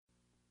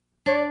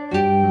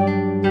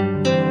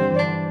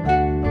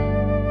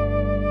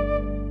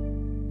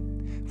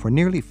For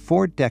nearly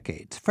 4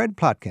 decades, Fred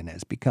Plotkin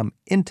has become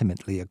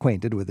intimately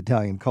acquainted with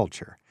Italian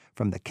culture,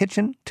 from the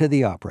kitchen to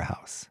the opera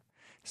house.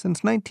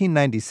 Since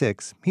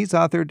 1996, he's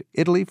authored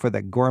Italy for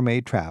the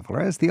Gourmet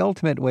Traveler as the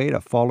ultimate way to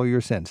follow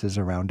your senses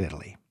around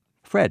Italy.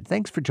 Fred,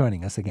 thanks for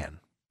joining us again.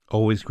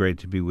 Always great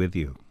to be with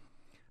you.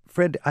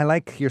 Fred, I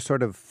like your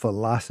sort of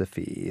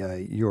philosophy.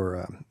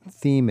 Your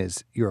theme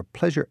is you're a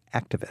pleasure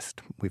activist.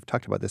 We've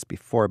talked about this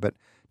before, but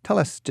tell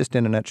us just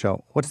in a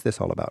nutshell, what's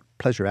this all about,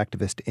 pleasure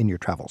activist in your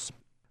travels?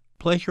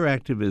 Pleasure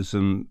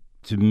activism,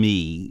 to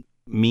me,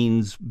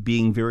 means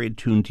being very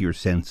attuned to your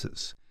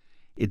senses.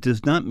 It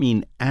does not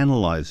mean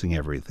analyzing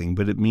everything,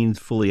 but it means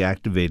fully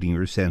activating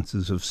your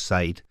senses of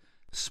sight,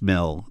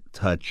 smell,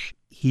 touch,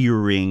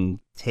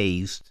 hearing,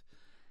 taste,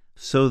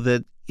 so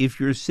that if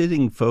you're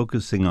sitting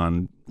focusing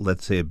on,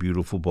 let's say, a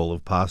beautiful bowl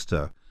of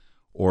pasta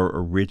or a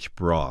rich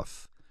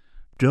broth,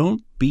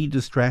 don't be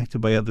distracted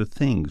by other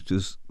things.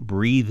 Just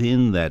breathe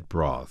in that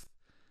broth.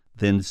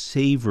 Then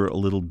savor a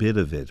little bit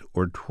of it,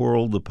 or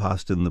twirl the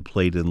pasta in the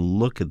plate and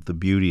look at the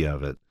beauty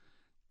of it.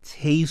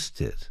 Taste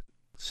it.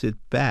 Sit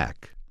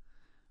back.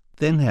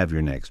 Then have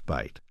your next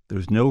bite.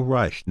 There's no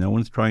rush. No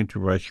one's trying to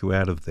rush you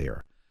out of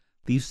there.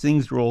 These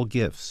things are all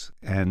gifts.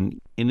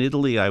 And in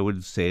Italy, I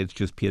would say it's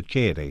just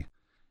piacere,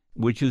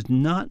 which is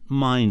not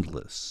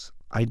mindless.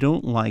 I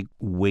don't like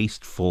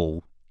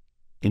wasteful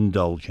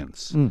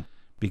indulgence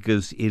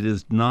because it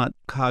is not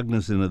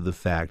cognizant of the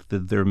fact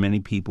that there are many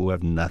people who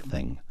have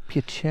nothing.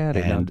 Piacere.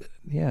 And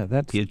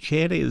that's...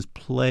 Piacere is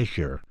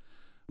pleasure.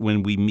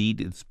 When we meet,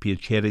 it's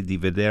piacere di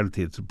vederti.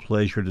 It's a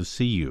pleasure to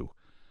see you.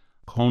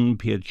 Con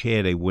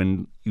piacere,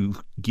 when you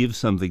give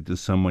something to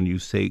someone, you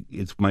say,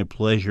 it's my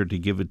pleasure to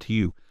give it to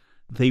you.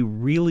 They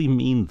really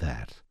mean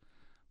that.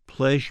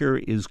 Pleasure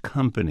is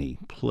company.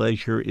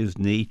 Pleasure is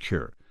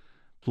nature.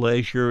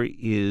 Pleasure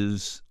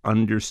is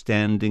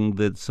understanding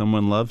that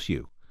someone loves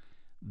you.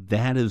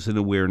 That is an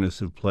awareness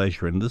of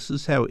pleasure. And this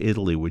is how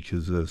Italy, which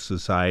is a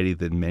society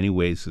that in many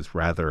ways is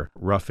rather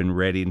rough and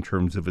ready in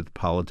terms of its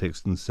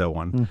politics and so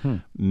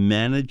on,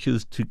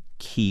 manages to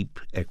keep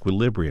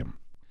equilibrium.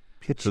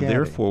 Piacere. So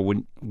therefore,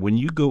 when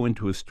you go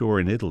into a store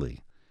in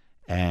Italy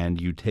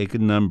and you take a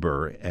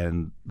number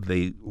and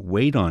they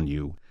wait on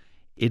you,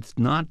 it's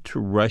not to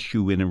rush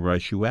you in and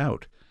rush you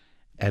out.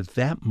 At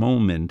that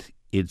moment,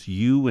 it's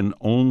you and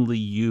only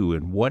you,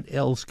 and what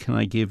else can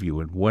I give you,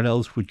 and what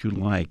else would you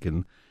like,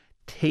 and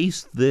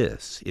taste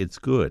this, it's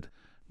good.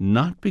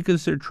 Not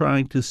because they're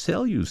trying to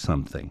sell you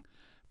something,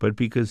 but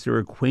because they're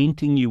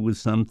acquainting you with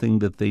something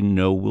that they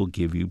know will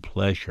give you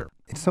pleasure.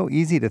 It's so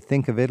easy to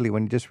think of Italy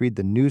when you just read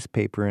the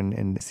newspaper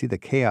and see the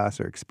chaos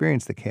or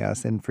experience the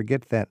chaos and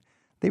forget that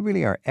they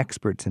really are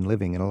experts in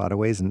living in a lot of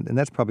ways. And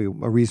that's probably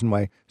a reason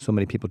why so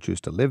many people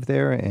choose to live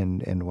there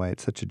and why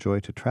it's such a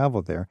joy to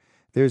travel there.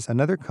 There's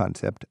another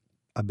concept,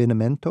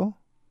 abbinamento.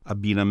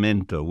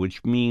 Abbinamento,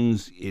 which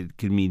means it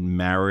can mean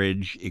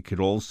marriage. It could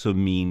also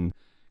mean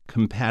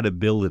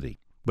compatibility.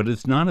 But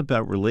it's not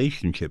about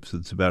relationships.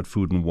 It's about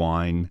food and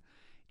wine.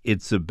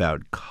 It's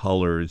about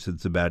colors.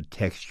 It's about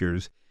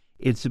textures.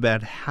 It's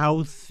about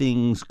how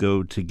things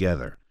go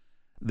together.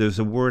 There's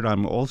a word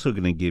I'm also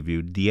going to give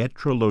you,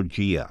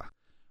 dietrologia,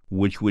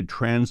 which would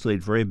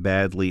translate very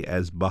badly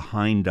as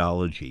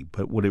behindology.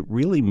 But what it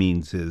really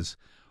means is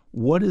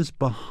what is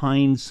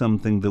behind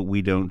something that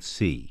we don't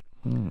see.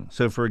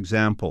 So, for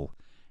example,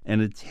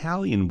 an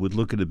Italian would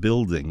look at a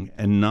building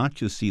and not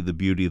just see the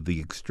beauty of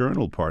the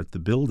external part, the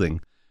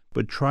building,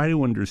 but try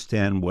to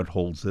understand what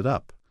holds it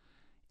up.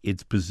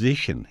 Its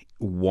position.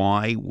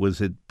 Why was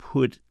it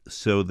put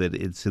so that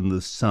it's in the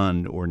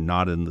sun or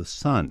not in the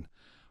sun?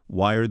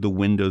 Why are the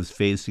windows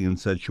facing in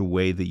such a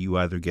way that you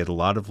either get a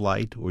lot of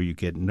light or you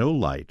get no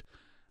light?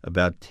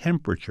 About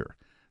temperature.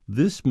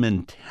 This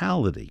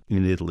mentality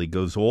in Italy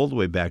goes all the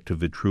way back to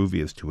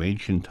Vitruvius, to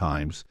ancient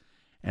times,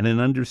 and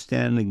an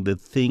understanding that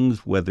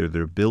things, whether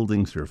they're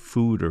buildings or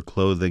food or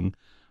clothing,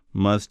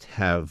 must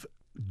have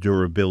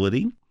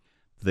durability,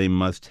 they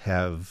must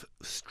have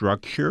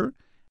structure,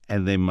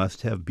 and they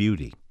must have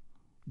beauty.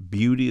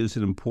 Beauty is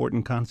an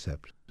important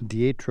concept.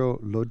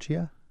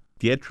 Dietrologia?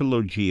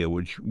 Dietrologia,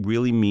 which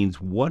really means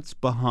what's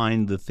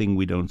behind the thing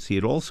we don't see.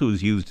 It also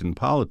is used in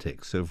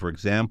politics. So, for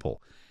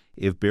example,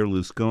 if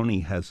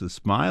Berlusconi has a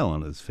smile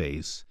on his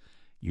face,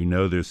 you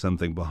know there's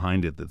something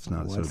behind it that's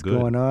not so good. What's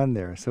going on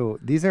there? So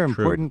these are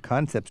important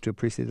concepts to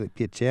appreciate, like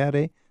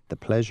piacere, the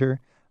pleasure,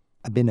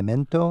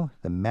 abbinamento,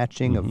 the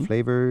matching of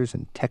flavors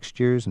and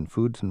textures and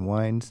foods and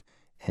wines,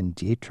 and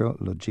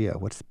dietrologia.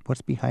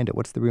 What's behind it?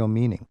 What's the real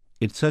meaning?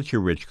 It's such a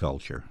rich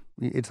culture.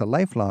 It's a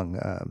lifelong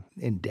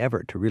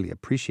endeavor to really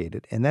appreciate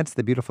it, and that's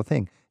the beautiful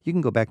thing. You can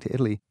go back to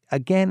Italy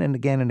again and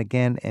again and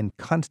again and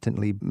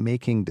constantly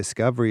making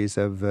discoveries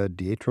of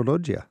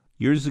dietrologia.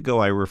 Years ago,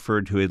 I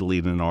referred to Italy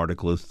in an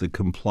article as the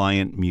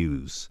compliant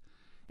muse.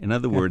 In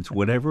other words,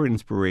 whatever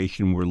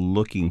inspiration we're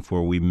looking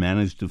for, we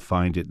managed to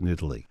find it in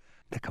Italy.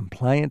 The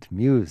compliant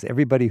muse.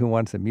 Everybody who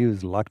wants a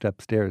muse locked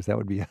upstairs, that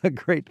would be a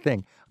great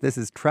thing. This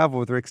is Travel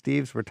with Rick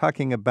Steves. We're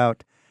talking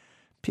about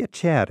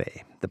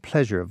piacere, the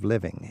pleasure of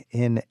living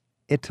in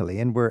Italy,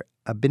 and we're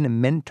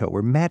abbinamento,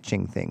 we're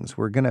matching things.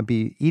 We're going to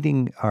be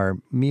eating our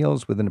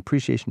meals with an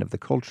appreciation of the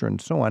culture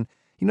and so on.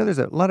 There's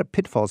a lot of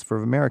pitfalls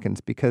for Americans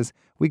because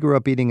we grew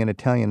up eating in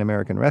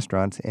Italian-American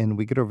restaurants, and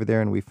we get over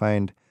there and we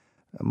find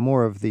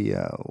more of the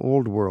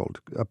old world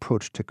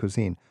approach to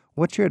cuisine.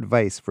 What's your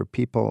advice for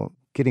people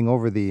getting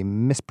over the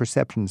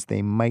misperceptions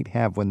they might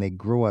have when they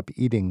grow up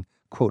eating,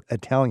 quote,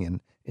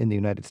 Italian in the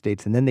United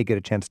States, and then they get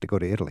a chance to go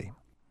to Italy?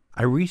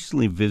 I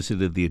recently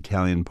visited the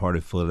Italian part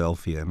of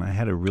Philadelphia, and I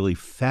had a really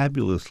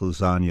fabulous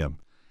lasagna.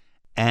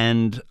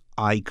 And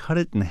I cut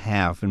it in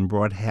half and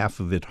brought half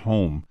of it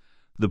home.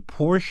 The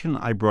portion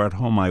I brought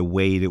home,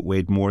 it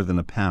weighed more than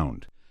a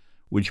pound,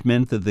 which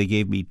meant that they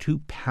gave me 2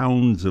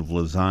 pounds of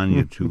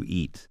lasagna to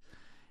eat.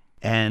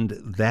 And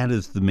that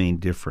is the main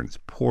difference,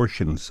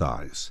 portion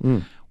size.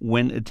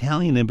 When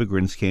Italian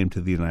immigrants came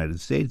to the United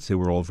States, they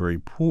were all very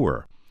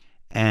poor.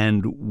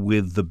 And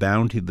with the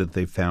bounty that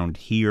they found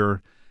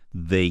here,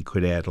 they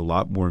could add a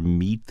lot more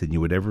meat than you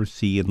would ever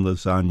see in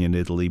lasagna in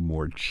Italy,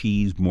 more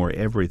cheese, more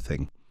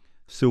everything.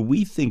 So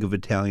we think of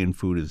Italian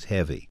food as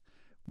heavy.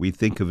 We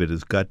think of it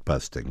as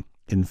gut-busting.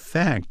 In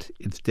fact,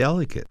 it's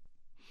delicate.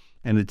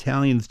 And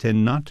Italians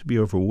tend not to be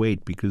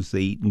overweight because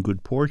they eat in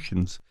good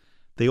portions.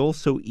 They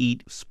also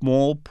eat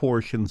small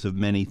portions of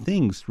many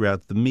things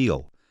throughout the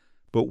meal,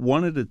 but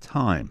one at a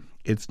time.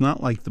 It's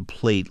not like the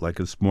plate, like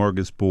a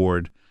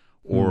smorgasbord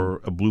or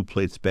a blue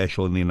plate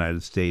special in the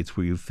United States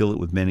where you fill it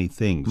with many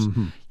things.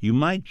 You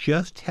might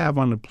just have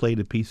on a plate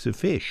a piece of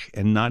fish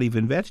and not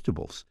even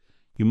vegetables.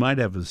 You might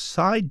have a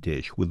side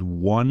dish with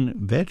one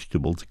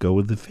vegetable to go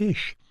with the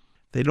fish.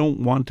 They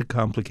don't want to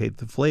complicate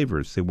the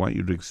flavors. They want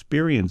you to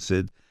experience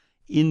it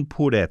in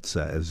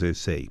purezza, as they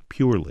say,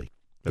 purely.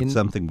 That's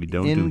something we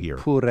don't do here.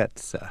 In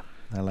purezza.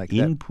 I like that.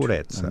 In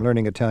purezza. I'm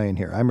learning Italian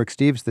here. I'm Rick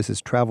Steves. This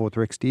is Travel with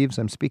Rick Steves.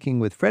 I'm speaking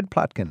with Fred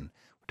Plotkin.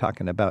 We're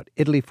talking about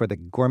Italy for the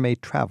Gourmet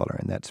Traveler,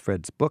 and that's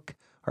Fred's book.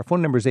 Our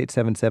phone number is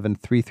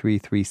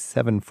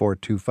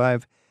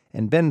 877-333-7425.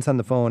 And Ben's on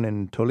the phone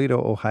in Toledo,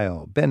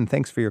 Ohio. Ben,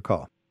 thanks for your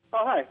call.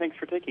 Oh, hi. Thanks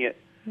for taking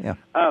it. Yeah.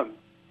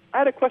 I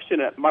had a question.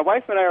 My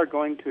wife and I are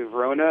going to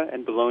Verona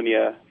and Bologna,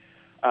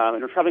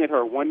 and we're traveling with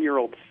our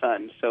 1-year-old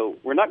son. So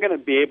we're not going to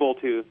be able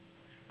to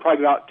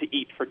probably go out to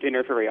eat for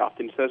dinner very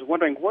often. So I was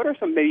wondering, what are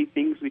some maybe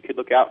things we could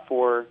look out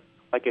for,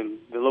 like in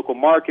the local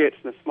markets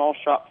and the small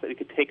shops that we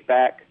could take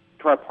back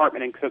to our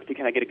apartment and cook to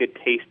kind of get a good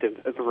taste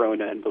of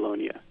Verona and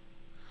Bologna?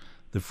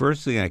 The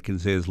first thing I can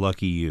say is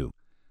lucky you.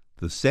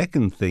 The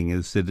second thing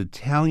is that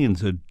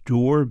Italians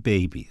adore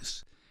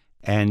babies,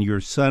 and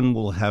your son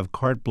will have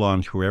carte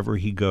blanche wherever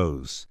he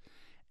goes.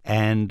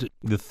 And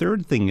the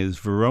third thing is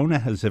Verona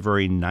has a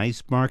very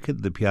nice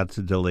market, the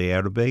Piazza delle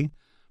Erbe.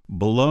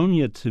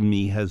 Bologna, to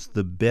me, has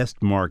the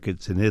best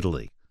markets in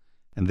Italy,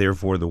 and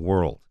therefore the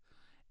world.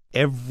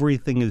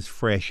 Everything is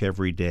fresh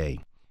every day.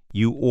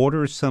 You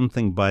order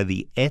something by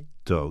the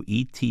etto,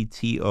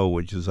 E-T-T-O,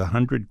 which is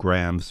 100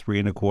 grams,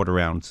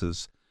 3¼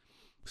 ounces.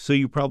 So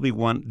you probably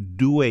want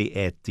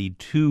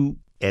 2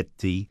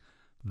 etti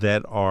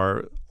that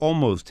are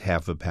almost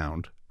half a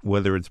pound,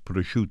 whether it's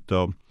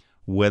prosciutto,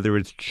 whether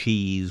it's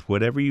cheese,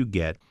 whatever you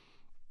get,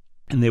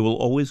 and they will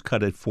always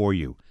cut it for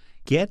you.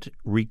 Get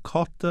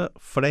ricotta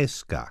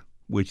fresca,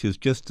 which is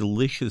just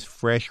delicious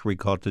fresh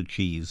ricotta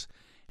cheese,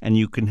 and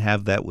you can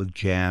have that with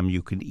jam.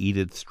 You can eat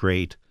it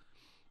straight.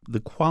 The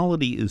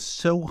quality is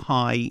so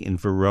high in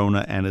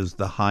Verona and is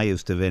the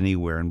highest of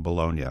anywhere in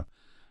Bologna.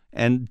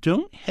 And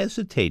don't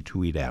hesitate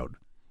to eat out.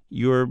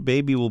 Your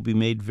baby will be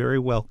made very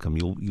welcome.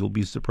 You'll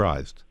be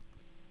surprised.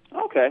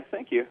 Okay,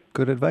 thank you.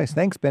 Good advice.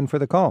 Thanks, Ben, for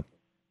the call.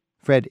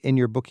 Fred, in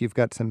your book, you've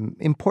got some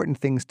important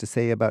things to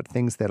say about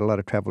things that a lot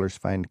of travelers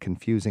find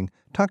confusing.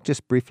 Talk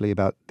just briefly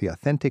about the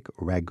authentic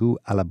ragu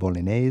alla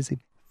bolognese,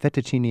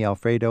 fettuccine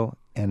alfredo,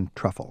 and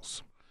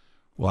truffles.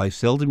 Well, I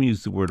seldom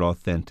use the word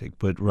authentic,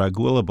 but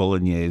ragu alla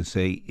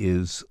bolognese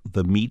is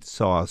the meat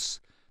sauce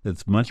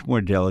that's much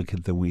more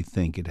delicate than we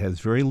think. It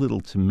has very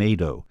little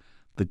tomato.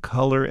 The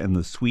color and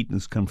the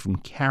sweetness come from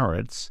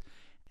carrots,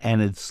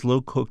 and it's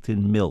slow-cooked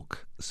in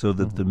milk so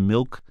that the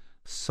milk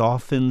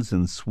softens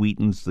and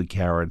sweetens the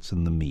carrots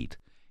and the meat.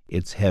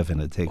 It's heaven.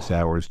 It takes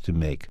hours to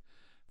make.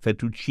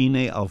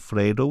 Fettuccine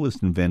Alfredo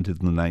was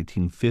invented in the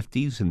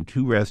 1950s in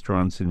 2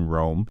 restaurants in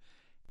Rome.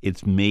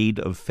 It's made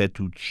of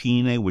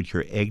fettuccine, which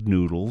are egg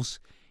noodles.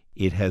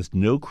 It has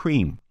no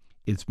cream.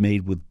 It's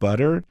made with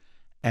butter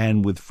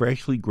and with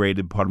freshly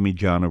grated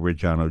Parmigiano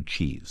Reggiano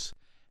cheese.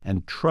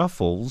 And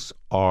truffles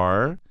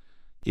are,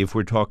 if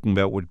we're talking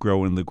about what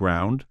grow in the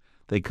ground,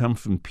 they come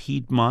from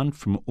Piedmont,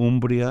 from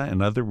Umbria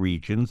and other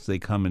regions. They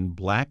come in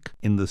black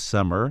in the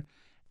summer,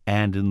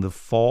 and in the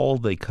fall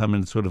they come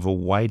in sort of a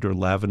white or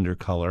lavender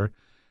color.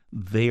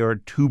 They are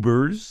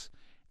tubers,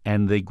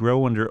 and they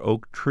grow under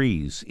oak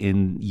trees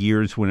in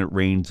years when it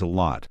rains a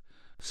lot.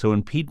 So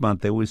in Piedmont,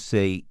 they always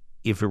say,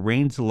 if it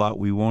rains a lot,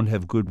 we won't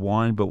have good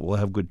wine, but we'll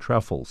have good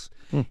truffles.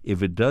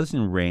 If it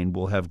doesn't rain,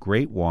 we'll have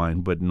great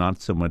wine, but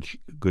not so much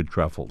good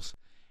truffles.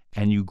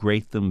 And you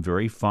grate them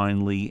very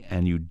finely,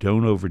 and you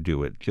don't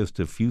overdo it. Just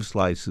a few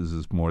slices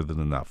is more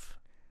than enough.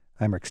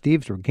 I'm Rick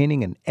Steves. We're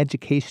gaining an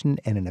education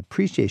and an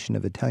appreciation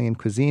of Italian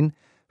cuisine.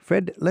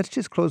 Fred, let's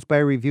just close by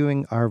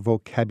reviewing our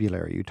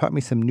vocabulary. You taught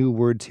me some new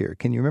words here.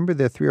 Can you remember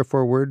the 3 or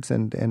 4 words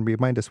and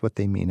remind us what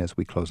they mean as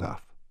we close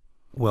off?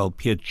 Well,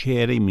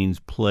 piacere means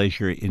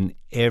pleasure in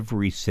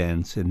every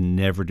sense and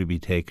never to be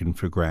taken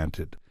for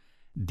granted.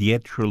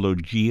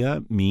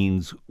 Dietrologia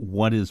means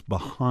what is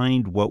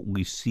behind what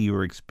we see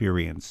or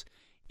experience.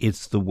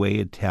 It's the way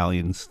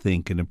Italians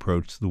think and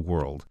approach the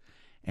world.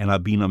 And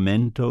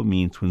abbinamento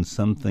means when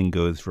something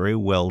goes very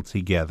well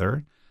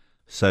together,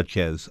 such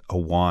as a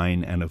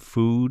wine and a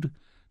food,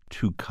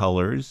 2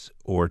 colors,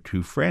 or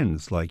 2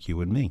 friends like you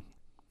and me.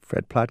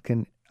 Fred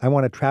Plotkin, I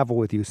want to travel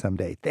with you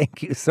someday.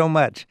 Thank you so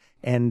much.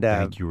 And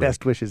Thank you, Rick.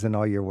 Best wishes in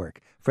all your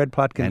work. Fred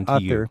Plotkin, And to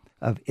author you.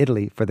 of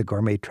Italy for the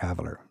Gourmet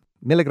Traveler.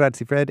 Mille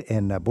grazie, Fred,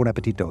 and buon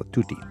appetito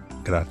tutti.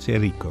 Grazie,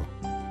 Rico.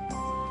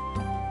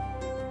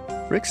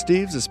 Rick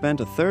Steves has spent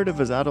a third of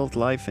his adult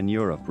life in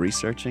Europe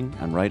researching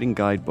and writing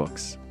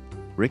guidebooks.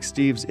 Rick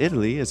Steves'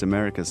 Italy is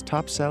America's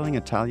top-selling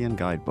Italian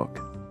guidebook.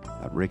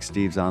 At Rick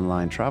Steves'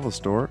 online travel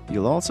store,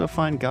 you'll also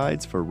find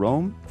guides for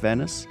Rome,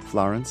 Venice,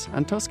 Florence,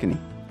 and Tuscany,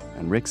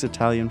 and Rick's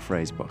Italian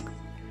phrasebook.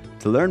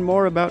 To learn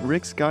more about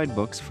Rick's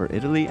guidebooks for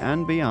Italy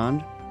and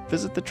beyond,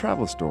 visit the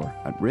travel store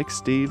at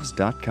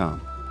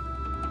ricksteves.com.